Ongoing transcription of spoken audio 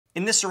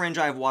In this syringe,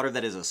 I have water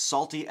that is as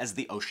salty as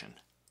the ocean.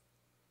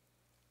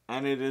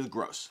 And it is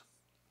gross.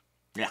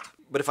 Yeah.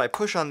 But if I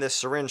push on this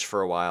syringe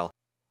for a while,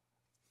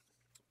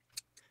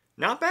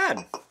 not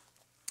bad.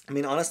 I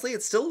mean, honestly,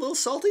 it's still a little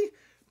salty,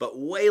 but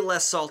way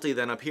less salty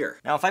than up here.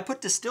 Now, if I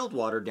put distilled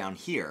water down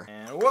here,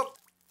 and whoop,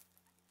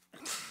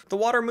 the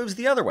water moves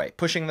the other way,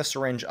 pushing the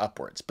syringe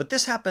upwards. But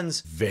this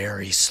happens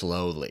very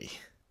slowly.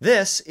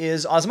 This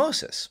is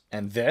osmosis,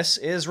 and this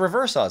is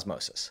reverse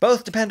osmosis.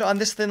 Both depend on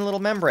this thin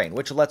little membrane,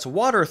 which lets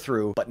water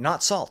through, but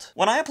not salt.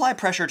 When I apply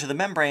pressure to the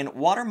membrane,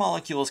 water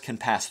molecules can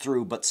pass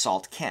through, but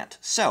salt can't.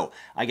 So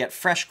I get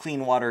fresh,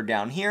 clean water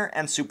down here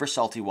and super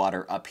salty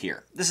water up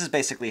here. This is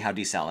basically how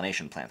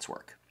desalination plants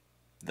work,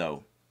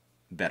 though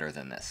better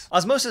than this.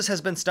 Osmosis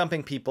has been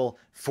stumping people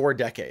for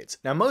decades.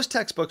 Now, most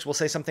textbooks will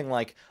say something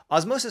like,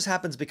 osmosis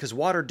happens because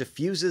water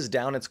diffuses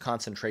down its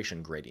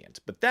concentration gradient,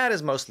 but that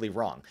is mostly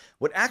wrong.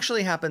 What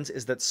actually happens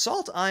is that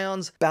salt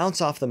ions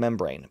bounce off the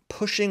membrane,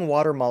 pushing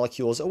water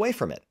molecules away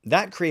from it.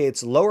 That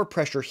creates lower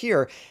pressure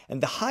here,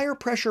 and the higher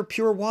pressure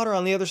pure water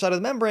on the other side of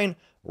the membrane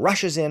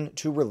rushes in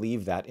to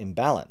relieve that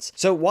imbalance.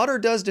 So water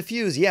does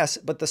diffuse, yes,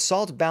 but the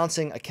salt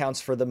bouncing accounts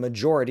for the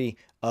majority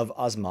of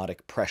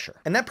osmotic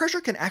pressure. And that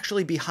pressure can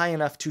actually be high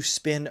enough to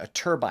spin a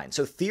turbine.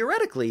 So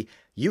theoretically,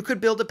 you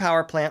could build a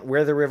power plant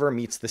where the river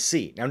meets the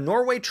sea. Now,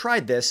 Norway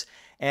tried this,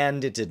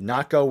 and it did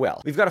not go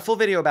well. We've got a full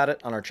video about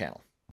it on our channel.